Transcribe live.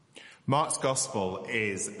Mark's Gospel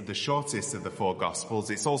is the shortest of the four Gospels.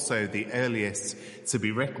 It's also the earliest to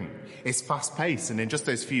be written. It's fast-paced, and in just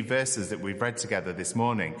those few verses that we've read together this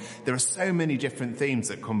morning, there are so many different themes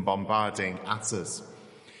that come bombarding at us.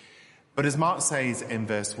 But as Mark says in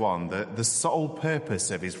verse 1, the sole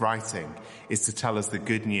purpose of his writing is to tell us the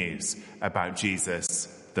good news about Jesus,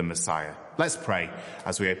 the Messiah. Let's pray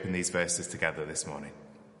as we open these verses together this morning.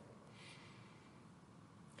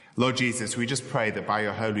 Lord Jesus, we just pray that by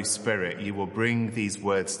your Holy Spirit, you will bring these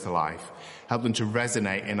words to life, help them to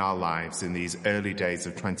resonate in our lives in these early days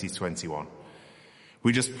of 2021.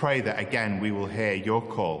 We just pray that again, we will hear your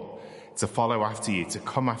call to follow after you, to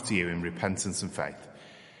come after you in repentance and faith.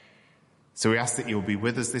 So we ask that you will be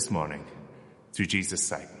with us this morning through Jesus'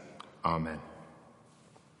 sake. Amen.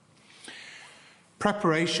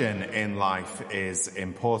 Preparation in life is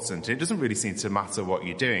important. It doesn't really seem to matter what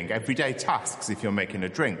you're doing. Everyday tasks, if you're making a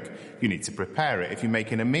drink, you need to prepare it. If you're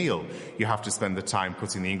making a meal, you have to spend the time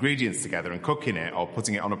putting the ingredients together and cooking it or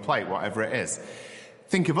putting it on a plate, whatever it is.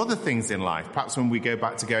 Think of other things in life, perhaps when we go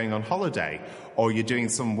back to going on holiday or you're doing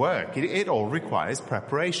some work. It all requires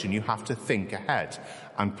preparation. You have to think ahead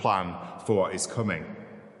and plan for what is coming.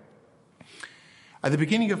 At the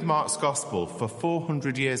beginning of Mark's Gospel, for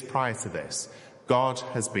 400 years prior to this, God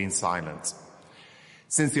has been silent.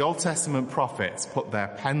 Since the Old Testament prophets put their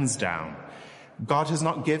pens down, God has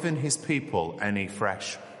not given his people any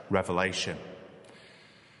fresh revelation.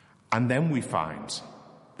 And then we find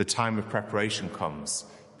the time of preparation comes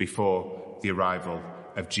before the arrival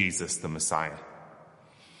of Jesus, the Messiah.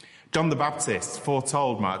 John the Baptist,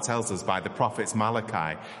 foretold, Mark tells us, by the prophets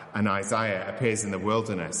Malachi and Isaiah, appears in the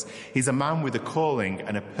wilderness. He's a man with a calling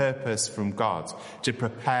and a purpose from God to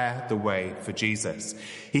prepare the way for Jesus.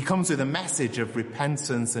 He comes with a message of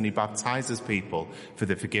repentance and he baptizes people for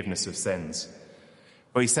the forgiveness of sins.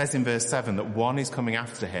 But he says in verse 7 that one is coming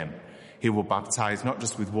after him who will baptize not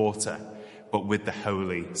just with water, but with the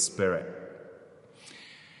Holy Spirit.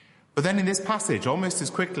 But then in this passage, almost as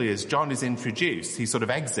quickly as John is introduced, he sort of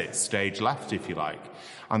exits stage left, if you like.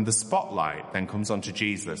 And the spotlight then comes onto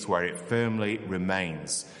Jesus, where it firmly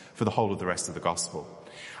remains for the whole of the rest of the gospel.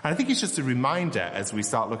 And I think it's just a reminder as we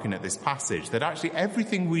start looking at this passage that actually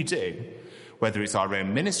everything we do, whether it's our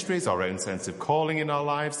own ministries, our own sense of calling in our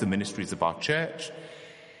lives, the ministries of our church,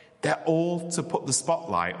 they're all to put the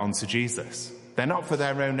spotlight onto Jesus. They're not for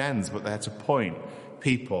their own ends, but they're to point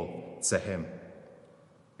people to him.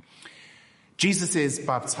 Jesus is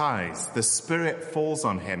baptized. The Spirit falls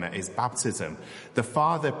on him at his baptism. The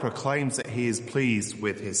Father proclaims that he is pleased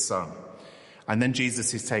with his Son. And then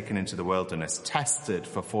Jesus is taken into the wilderness, tested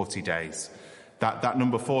for 40 days. That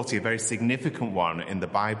number 40, a very significant one in the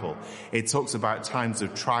Bible. It talks about times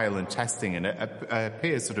of trial and testing, and it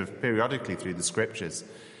appears sort of periodically through the scriptures.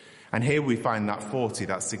 And here we find that 40,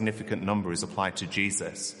 that significant number, is applied to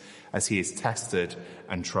Jesus as he is tested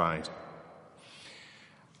and tried.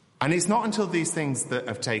 And it's not until these things that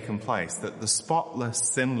have taken place that the spotless,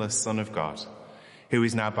 sinless Son of God, who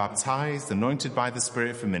is now baptized, anointed by the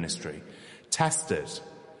Spirit for ministry, tested,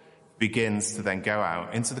 begins to then go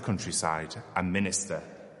out into the countryside and minister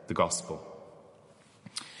the gospel.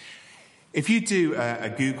 If you do a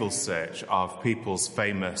Google search of people's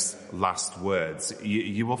famous last words,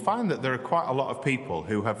 you will find that there are quite a lot of people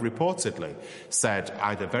who have reportedly said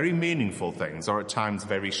either very meaningful things or at times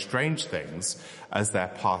very strange things as their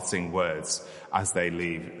parting words as they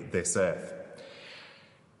leave this earth.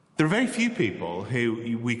 There are very few people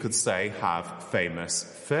who we could say have famous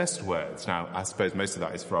first words. Now, I suppose most of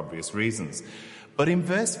that is for obvious reasons. But in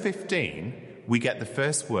verse 15, we get the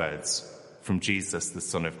first words from Jesus, the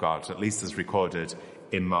Son of God, at least as recorded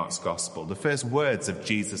in Mark's Gospel. The first words of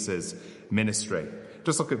Jesus' ministry.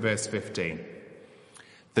 Just look at verse 15.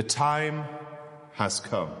 The time has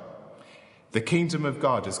come. The kingdom of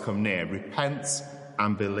God has come near. Repent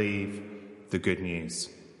and believe the good news.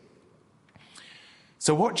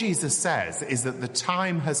 So what Jesus says is that the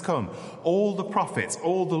time has come. All the prophets,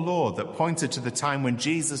 all the law that pointed to the time when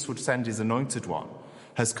Jesus would send his anointed one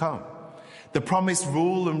has come. The promised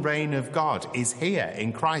rule and reign of God is here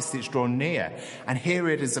in Christ. It's drawn near. And here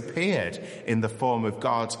it has appeared in the form of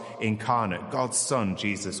God incarnate, God's Son,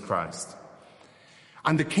 Jesus Christ.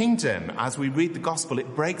 And the kingdom, as we read the gospel,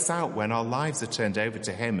 it breaks out when our lives are turned over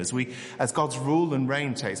to him, as God's rule and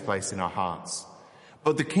reign takes place in our hearts.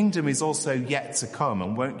 But the kingdom is also yet to come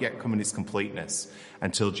and won't yet come in its completeness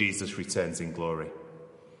until Jesus returns in glory.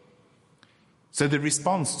 So the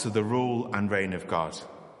response to the rule and reign of God,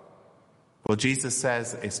 well, Jesus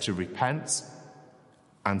says, is to repent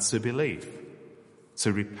and to believe.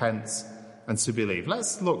 To repent and to believe.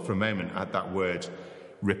 Let's look for a moment at that word,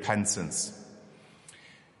 repentance.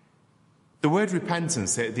 The word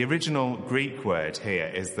repentance, the original Greek word here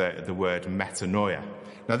is the word metanoia.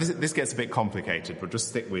 Now this gets a bit complicated, but just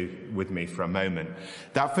stick with me for a moment.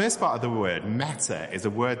 That first part of the word, meta, is a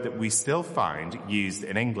word that we still find used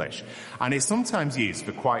in English. And it's sometimes used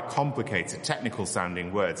for quite complicated, technical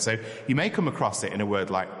sounding words. So you may come across it in a word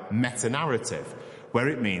like meta-narrative, where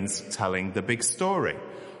it means telling the big story.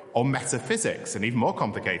 Or metaphysics, an even more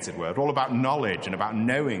complicated word, all about knowledge and about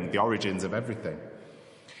knowing the origins of everything.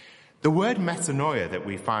 The word metanoia that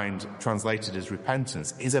we find translated as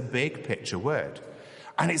repentance is a big picture word.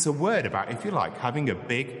 And it's a word about, if you like, having a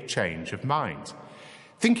big change of mind.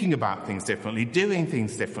 Thinking about things differently, doing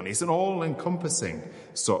things differently. It's an all-encompassing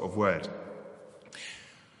sort of word.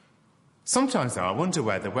 Sometimes, though, I wonder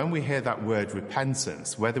whether when we hear that word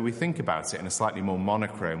repentance, whether we think about it in a slightly more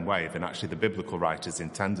monochrome way than actually the biblical writers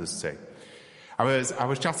intend us to. I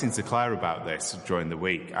was chatting to Claire about this during the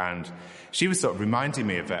week, and she was sort of reminding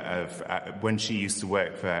me of when she used to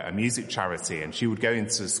work for a music charity, and she would go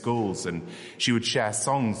into schools and she would share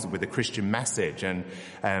songs with a Christian message and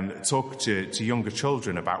talk to younger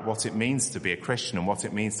children about what it means to be a Christian and what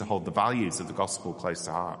it means to hold the values of the gospel close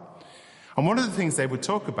to heart. And one of the things they would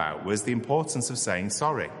talk about was the importance of saying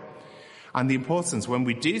sorry. And the importance when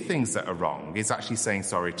we do things that are wrong is actually saying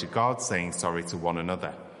sorry to God, saying sorry to one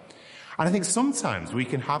another. And I think sometimes we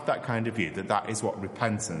can have that kind of view that is what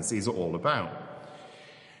repentance is all about.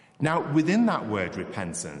 Now, within that word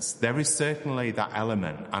repentance, there is certainly that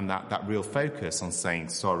element and that real focus on saying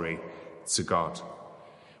sorry to God.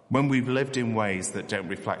 When we've lived in ways that don't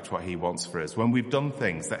reflect what he wants for us, when we've done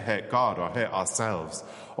things that hurt God or hurt ourselves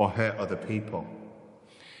or hurt other people.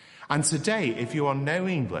 And today, if you are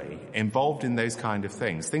knowingly involved in those kind of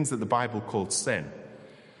things that the Bible calls sin,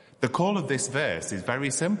 the call of this verse is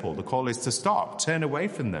very simple. The call is to stop, turn away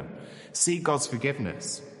from them, seek God's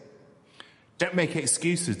forgiveness. Don't make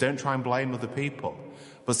excuses, don't try and blame other people,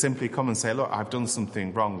 but simply come and say, look, I've done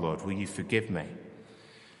something wrong, Lord, will you forgive me?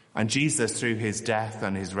 And Jesus, through his death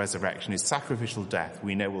and his resurrection, his sacrificial death,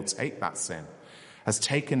 we know will take that sin, has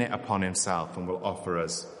taken it upon himself and will offer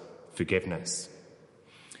us forgiveness.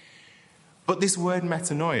 But this word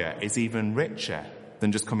metanoia is even richer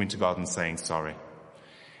than just coming to God and saying sorry.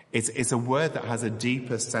 It's a word that has a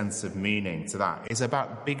deeper sense of meaning to that. It's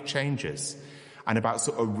about big changes and about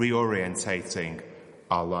sort of reorientating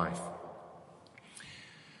our life.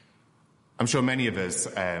 I'm sure many of us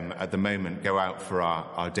at the moment go out for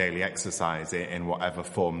our daily exercise in whatever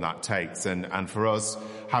form that takes. And for us,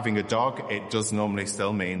 having a dog, it does normally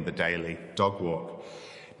still mean the daily dog walk.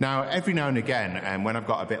 Now, every now and again, when I've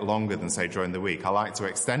got a bit longer than, say, during the week, I like to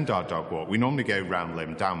extend our dog walk. We normally go round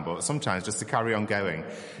Limb Dam, but sometimes just to carry on going,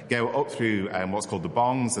 go up through what's called the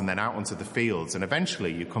Bongs and then out onto the fields, and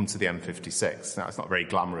eventually you come to the M56. Now, it's not a very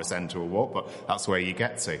glamorous end to a walk, but that's where you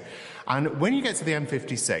get to. And when you get to the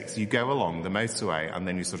M56, you go along the motorway and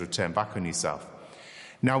then you sort of turn back on yourself.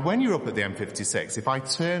 Now, when you're up at the M56, if I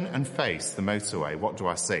turn and face the motorway, what do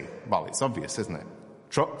I see? Well, it's obvious, isn't it?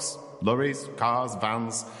 Trucks, lorries, cars,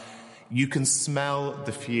 vans. You can smell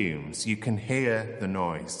the fumes. You can hear the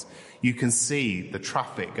noise. You can see the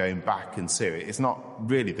traffic going back and to it. It's not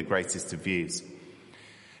really the greatest of views.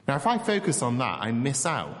 Now, if I focus on that, I miss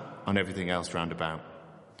out on everything else round about.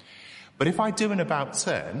 But if I do an about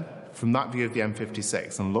turn from that view of the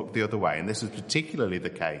M56 and look the other way, and this was particularly the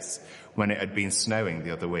case when it had been snowing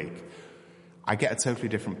the other week, I get a totally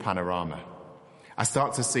different panorama. I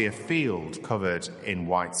start to see a field covered in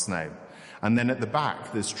white snow. And then at the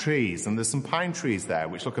back, there's trees, and there's some pine trees there,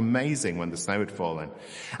 which look amazing when the snow had fallen.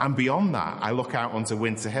 And beyond that, I look out onto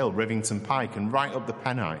Winter Hill, Rivington Pike, and right up the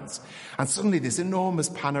Pennines. And suddenly this enormous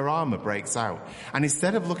panorama breaks out. And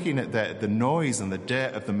instead of looking at the noise and the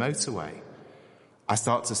dirt of the motorway, I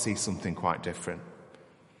start to see something quite different.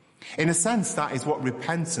 In a sense, that is what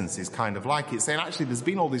repentance is kind of like. It's saying, actually, there's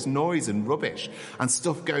been all this noise and rubbish and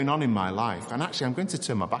stuff going on in my life, and actually I'm going to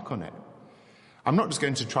turn my back on it. I'm not just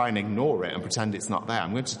going to try and ignore it and pretend it's not there.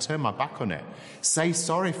 I'm going to turn my back on it, say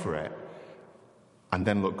sorry for it, and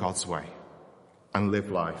then look God's way and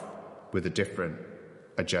live life with a different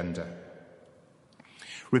agenda.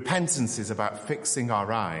 Repentance is about fixing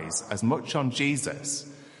our eyes as much on Jesus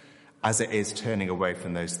as it is turning away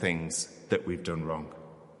from those things that we've done wrong.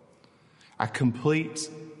 A complete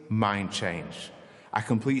mind change, a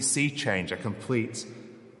complete sea change, a complete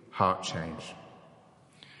heart change.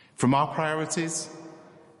 From our priorities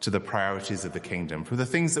to the priorities of the kingdom, from the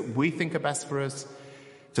things that we think are best for us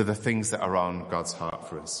to the things that are on God's heart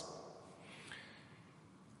for us.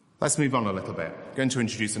 Let's move on a little bit. I'm going to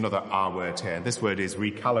introduce another R word here. This word is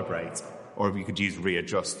recalibrate, or you could use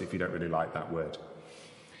readjust if you don't really like that word.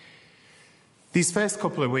 These first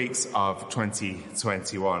couple of weeks of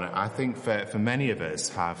 2021, I think for many of us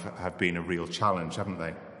have been a real challenge, haven't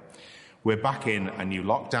they? We're back in a new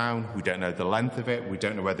lockdown. We don't know the length of it. We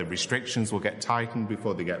don't know whether restrictions will get tightened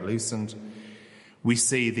before they get loosened. We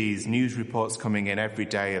see these news reports coming in every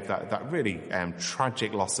day of that really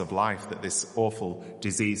tragic loss of life that this awful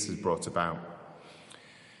disease has brought about.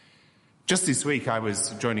 Just this week, I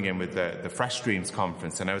was joining in with the Fresh Streams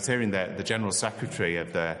conference, and I was hearing the General Secretary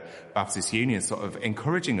of the Baptist Union sort of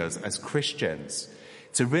encouraging us as Christians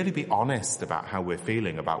to really be honest about how we're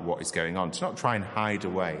feeling about what is going on, to not try and hide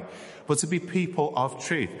away, but to be people of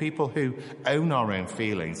truth, people who own our own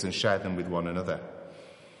feelings and share them with one another.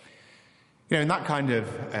 You know, in that kind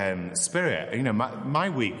of spirit, you know, my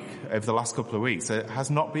week over the last couple of weeks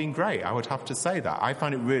has not been great. I would have to say that. I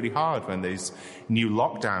found it really hard when these new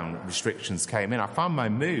lockdown restrictions came in. I found my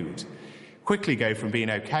mood quickly go from being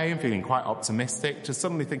okay and feeling quite optimistic to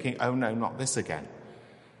suddenly thinking, oh no, not this again.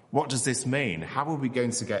 What does this mean? How are we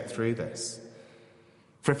going to get through this?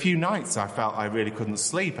 For a few nights, I felt I really couldn't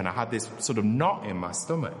sleep, and I had this sort of knot in my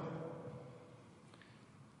stomach.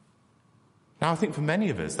 Now, I think for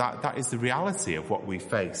many of us, that is the reality of what we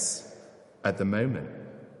face at the moment.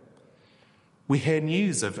 We hear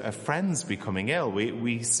news of friends becoming ill.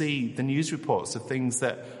 We see the news reports of things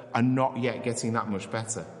that are not yet getting that much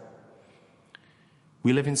better.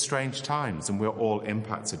 We live in strange times, and we're all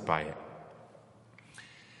impacted by it.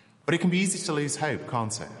 But it can be easy to lose hope,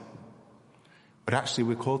 can't it? But actually,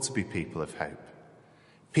 we're called to be people of hope.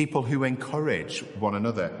 People who encourage one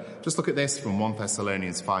another. Just look at this from 1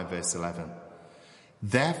 Thessalonians 5, verse 11.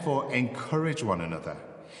 Therefore, encourage one another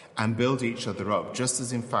and build each other up, just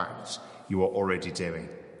as in fact you are already doing.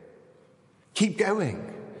 Keep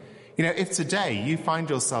going. You know, if today you find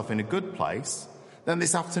yourself in a good place, then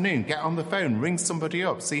this afternoon, get on the phone, ring somebody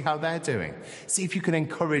up, see how they're doing. See if you can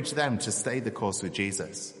encourage them to stay the course with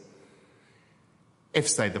Jesus. If,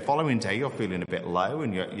 say, the following day you're feeling a bit low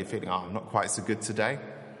and you're feeling, I'm not quite so good today,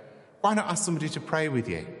 why not ask somebody to pray with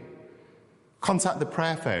you? Contact the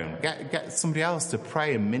prayer phone. Get somebody else to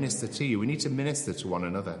pray and minister to you. We need to minister to one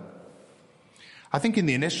another. I think in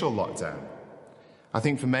the initial lockdown, I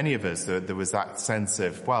think for many of us there was that sense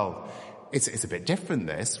of, well, it's a bit different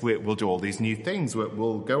this. We'll do all these new things.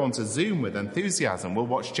 We'll go onto Zoom with enthusiasm. We'll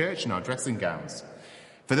watch church in our dressing gowns.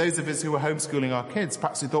 For those of us who were homeschooling our kids,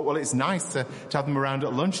 perhaps we thought, well, it's nice to have them around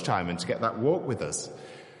at lunchtime and to get that walk with us.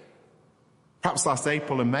 Perhaps last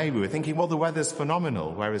April and May we were thinking, well, the weather's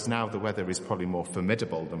phenomenal, whereas now the weather is probably more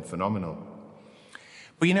formidable than phenomenal.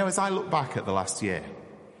 But you know, as I look back at the last year,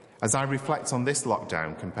 as I reflect on this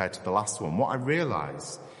lockdown compared to the last one, what I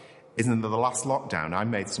realise is that in the last lockdown I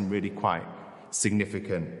made some really quite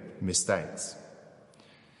significant mistakes.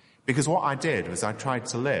 Because what I did was I tried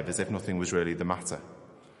to live as if nothing was really the matter.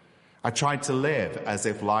 I tried to live as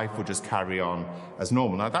if life would just carry on as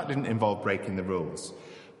normal. Now, that didn't involve breaking the rules.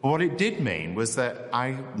 But what it did mean was that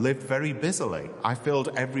I lived very busily. I filled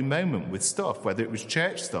every moment with stuff, whether it was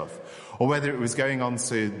church stuff or whether it was going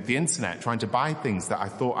onto the internet trying to buy things that I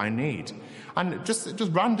thought I need. And just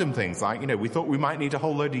random things like, you know, we thought we might need a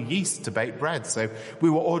whole load of yeast to bake bread. So we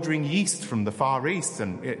were ordering yeast from the Far East,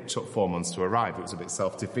 and it took 4 months to arrive. It was a bit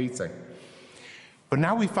self-defeating. But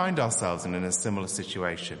now we find ourselves in a similar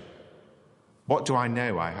situation. What do I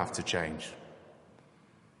know I have to change?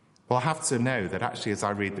 Well, I have to know that actually as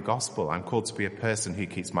I read the gospel, I'm called to be a person who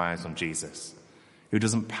keeps my eyes on Jesus, who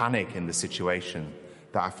doesn't panic in the situation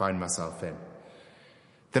that I find myself in.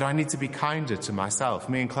 That I need to be kinder to myself.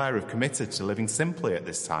 Me and Claire have committed to living simply at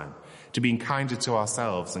this time, to being kinder to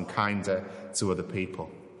ourselves and kinder to other people.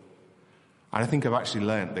 And I think I've actually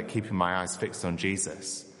learned that keeping my eyes fixed on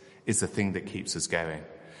Jesus is the thing that keeps us going,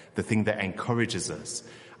 the thing that encourages us,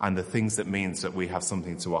 and the things that means that we have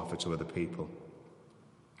something to offer to other people.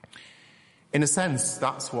 In a sense,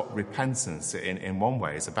 that's what repentance in one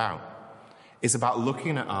way is about. It's about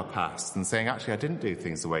looking at our past and saying, actually, I didn't do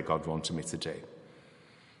things the way God wanted me to do.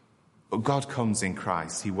 But God comes in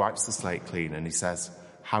Christ, he wipes the slate clean and he says,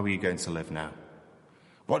 how are you going to live now?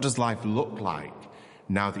 What does life look like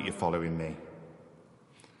now that you're following me?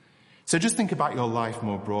 So just think about your life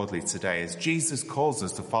more broadly today. As Jesus calls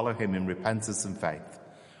us to follow him in repentance and faith,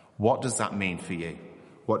 what does that mean for you?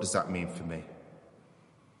 What does that mean for me?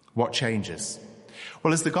 What changes?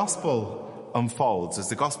 Well, as the gospel unfolds, as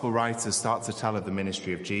the gospel writers start to tell of the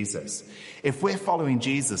ministry of Jesus, if we're following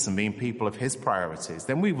Jesus and being people of his priorities,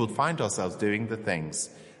 then we will find ourselves doing the things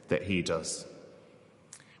that he does.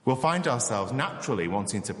 We'll find ourselves naturally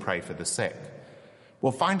wanting to pray for the sick.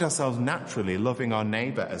 We'll find ourselves naturally loving our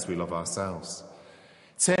neighbour as we love ourselves.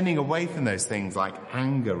 Turning away from those things like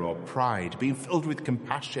anger or pride, being filled with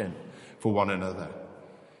compassion for one another,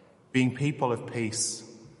 being people of peace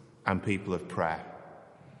and people of prayer,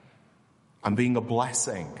 and being a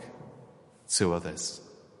blessing to others,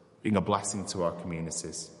 being a blessing to our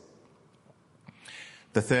communities.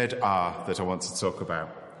 The third R that I want to talk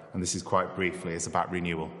about, and this is quite briefly, is about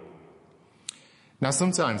renewal. Now,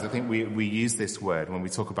 sometimes I think we use this word when we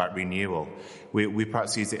talk about renewal. We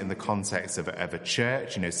perhaps use it in the context of a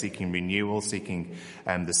church, seeking renewal, seeking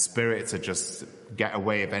the Spirit to just get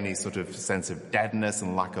away of any sort of sense of deadness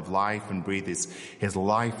and lack of life and breathe his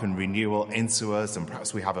life and renewal into us. And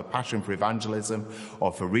perhaps we have a passion for evangelism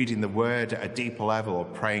or for reading the word at a deeper level or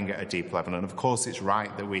praying at a deeper level. And of course, it's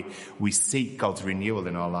right that we seek God's renewal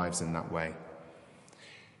in our lives in that way.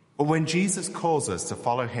 But when Jesus calls us to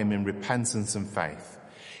follow him in repentance and faith,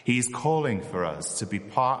 he is calling for us to be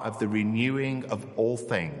part of the renewing of all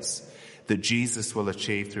things that Jesus will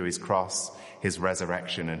achieve through his cross, his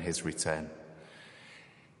resurrection, and his return.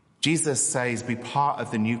 Jesus says, be part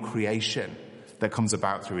of the new creation that comes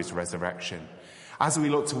about through his resurrection. As we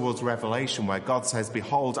look towards Revelation, where God says,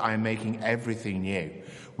 behold, I am making everything new,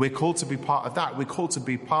 we're called to be part of that. We're called to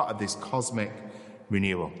be part of this cosmic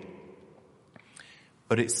renewal.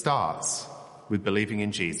 But it starts with believing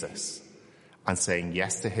in Jesus and saying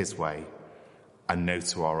yes to his way and no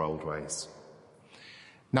to our old ways.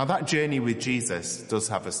 Now, that journey with Jesus does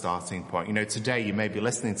have a starting point. Today you may be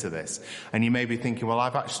listening to this and you may be thinking, well,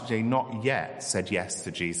 I've actually not yet said yes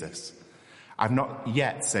to Jesus. I've not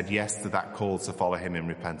yet said yes to that call to follow him in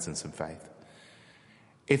repentance and faith.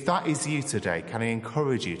 If that is you today, can I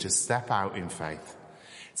encourage you to step out in faith,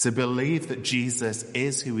 to believe that Jesus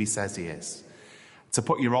is who he says he is, to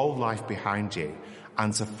put your old life behind you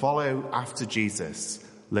and to follow after Jesus,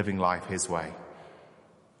 living life his way.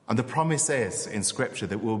 And the promise is in Scripture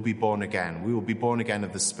that we'll be born again. We will be born again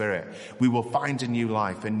of the Spirit. We will find a new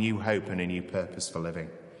life, a new hope, and a new purpose for living.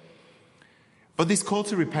 But this call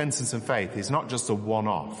to repentance and faith is not just a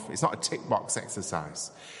one-off. It's not a tick box exercise,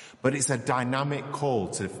 but it's a dynamic call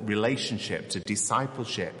to relationship, to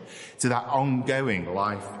discipleship, to that ongoing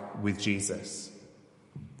life with Jesus.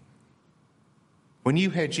 When you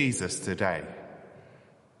hear Jesus today,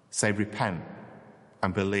 say repent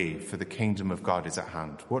and believe, for the kingdom of God is at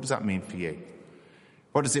hand. What does that mean for you?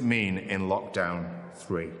 What does it mean in lockdown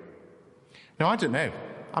 3? Now, I don't know.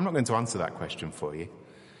 I'm not going to answer that question for you.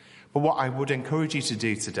 But what I would encourage you to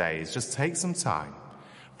do today is just take some time,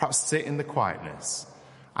 perhaps sit in the quietness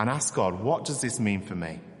and ask God, what does this mean for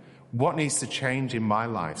me? What needs to change in my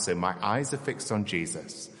life so my eyes are fixed on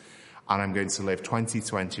Jesus and I'm going to live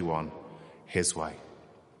 2021 his way?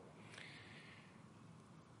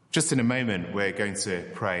 Just in a moment, we're going to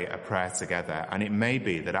pray a prayer together, and it may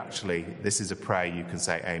be that actually this is a prayer you can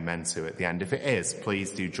say amen to at the end. If it is,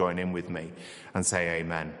 please do join in with me and say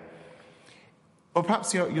amen. Or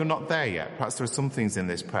perhaps you're not there yet. Perhaps there are some things in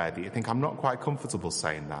this prayer that you think, I'm not quite comfortable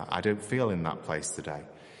saying that. I don't feel in that place today.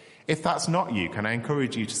 If that's not you, can I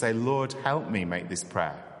encourage you to say, Lord, help me make this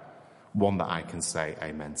prayer one that I can say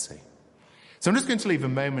amen to. So I'm just going to leave a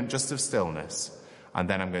moment just of stillness, and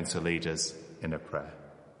then I'm going to lead us in a prayer.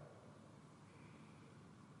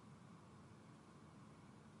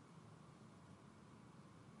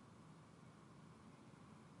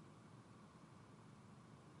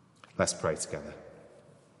 Let's pray together.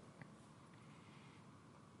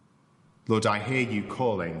 Lord, I hear you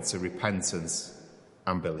calling to repentance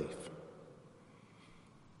and belief.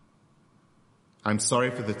 I'm sorry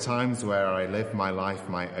for the times where I live my life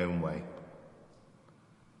my own way,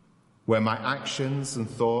 where my actions and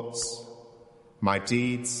thoughts, my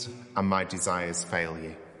deeds and my desires fail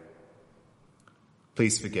you.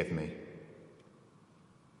 Please forgive me.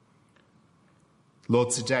 Lord,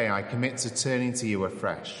 today I commit to turning to you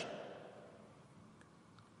afresh.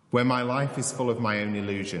 Where my life is full of my own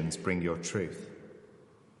illusions, bring your truth.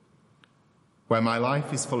 Where my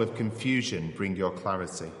life is full of confusion, bring your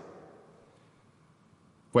clarity.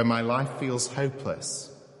 Where my life feels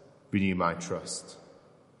hopeless, renew my trust.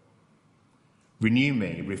 Renew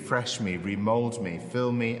me, refresh me, remold me,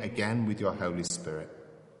 fill me again with your Holy Spirit.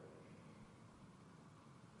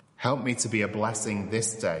 Help me to be a blessing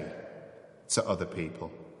this day to other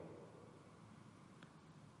people.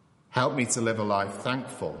 Help me to live a life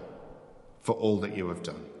thankful for all that you have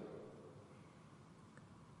done.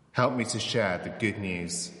 Help me to share the good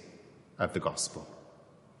news of the gospel.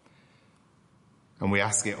 And we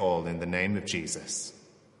ask it all in the name of Jesus.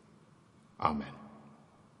 Amen.